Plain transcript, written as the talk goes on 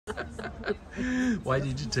Why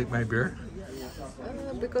did you take my beer?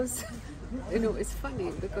 Because, you know, it's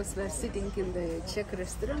funny because we're sitting in the Czech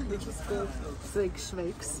restaurant which is called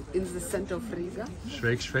Sveiks in the center of Riga.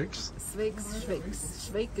 Švejks? Sveiks.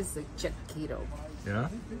 Švejk is the Czech hero. Yeah?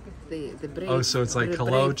 The brave. Oh, so it's like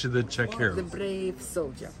hello to the Czech hero. The brave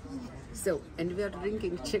soldier. So, and we are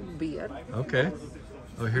drinking Czech beer. Okay.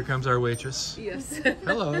 Oh, here comes our waitress. Yes.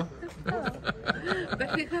 Hello.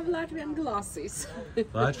 But we have Latvian glasses.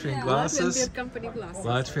 Latvian glasses. Latvian beer company glasses.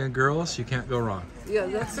 Latvian girls, you can't go wrong. Yeah,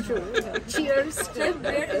 that's true. Cheers. Czech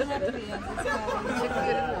beer in Latvia.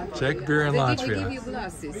 Czech beer in They Latvia. didn't give you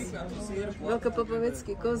glasses. Velka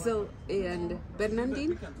Popovetsky, Kozel, and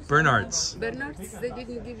Bernardine. Bernards. Bernards, they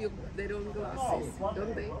didn't give you their own glasses,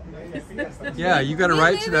 don't they? Yeah, you got to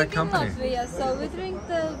write to that company. Latvia, so we drink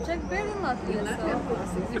the Czech beer in Latvia. Latvian glasses.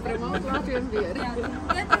 You promote Latvian beer.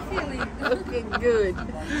 Get the feeling. Okay, good.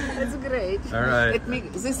 That's great. All right.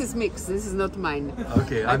 This is mixed. This is not mine.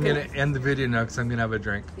 Okay, I'm going to end the video now because I'm going to have a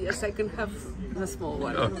drink. Yes, I can have the small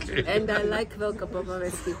one. Okay. And I like Velka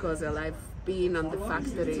Popovetsky because I've been on the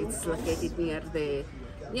factory. It's located near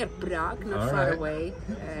Prague, not far away,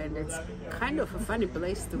 and it's kind of a funny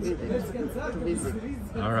place to visit.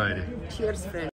 All righty. Cheers, friends.